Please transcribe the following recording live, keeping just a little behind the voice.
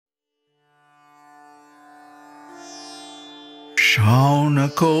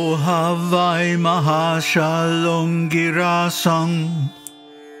Śaunako havai mahāśālo'ṅgir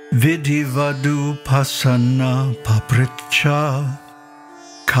vidhivadupasannaḥ papraccha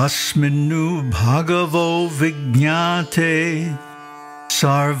kasminnu bhagavo vijñāte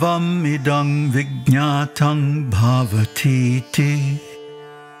sarvamidaṁ vijñātaṁ bhavatīti.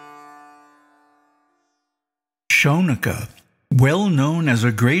 Śaunaka, well known as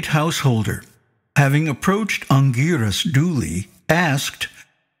a great householder, having approached Aṅgiras duly, asked,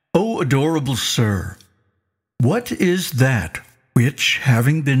 "O adorable sir, what is that which,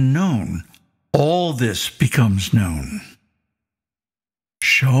 having been known, all this becomes known?"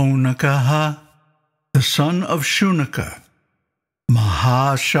 Śaunaka, the son of Śaunaka,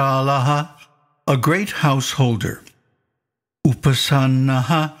 mahāśālo'ṅgir, a great householder, duly,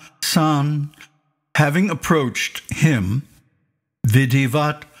 having approached him,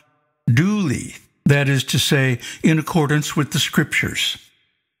 duly, that is to say, in accordance with the scriptures.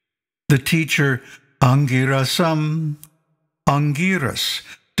 The teacher Aṅgiras,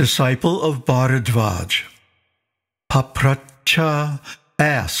 disciple of Bharadvaja, papraccha,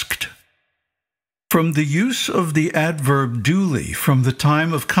 asked. From the use of the adverb duly from the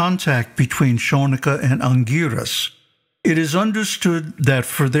time of contact between Śaunaka and Aṅgiras, it is understood that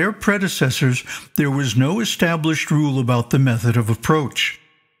for their predecessors there was no established rule about the method of approach.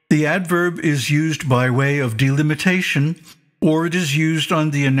 The adverb is used by way of delimitation, or it is used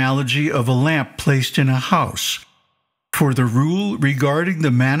on the analogy of a lamp placed in a house, for the rule regarding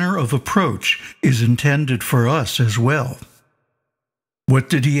the manner of approach is intended for us as well. What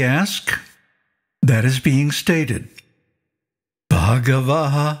did he ask? That is being stated.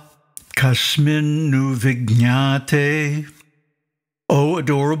 Bhagavo kasminnu vijñāte. O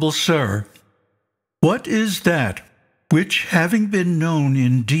adorable sir, what is that which, having been known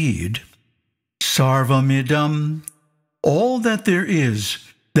indeed, sarvamidaṁ, all that there is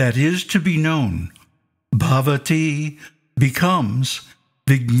that is to be known, bhavatīti, becomes,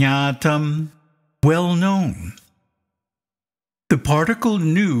 vijñātaṁ, well known. The particle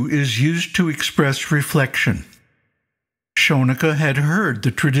nu is used to express reflection. Śaunaka had heard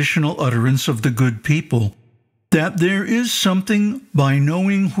the traditional utterance of the good people that there is something by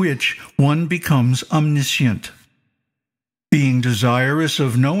knowing which one becomes omniscient. Being desirous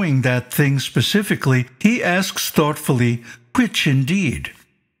of knowing that thing specifically, he asks thoughtfully, which indeed?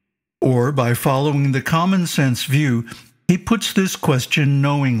 Or, by following the common-sense view, he puts this question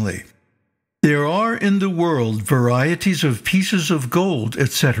knowingly. There are in the world varieties of pieces of gold,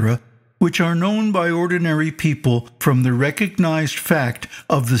 etc., which are known by ordinary people from the recognized fact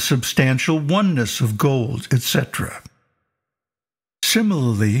of the substantial oneness of gold, etc.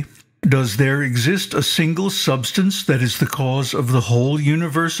 Similarly, does there exist a single substance that is the cause of the whole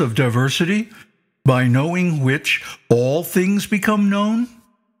universe of diversity, by knowing which all things become known?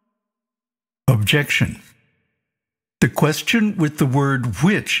 Objection. The question with the word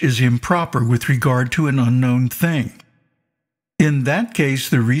which is improper with regard to an unknown thing. In that case,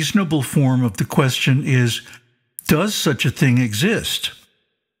 the reasonable form of the question is, does such a thing exist?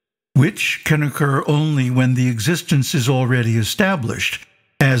 Which can occur only when the existence is already established,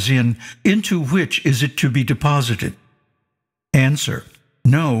 as in, into which is it to be deposited? Answer.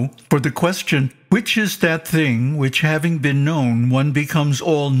 No, for the question, which is that thing which, having been known, one becomes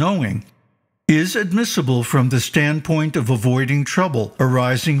all-knowing, is admissible from the standpoint of avoiding trouble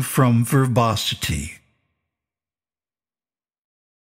arising from verbosity.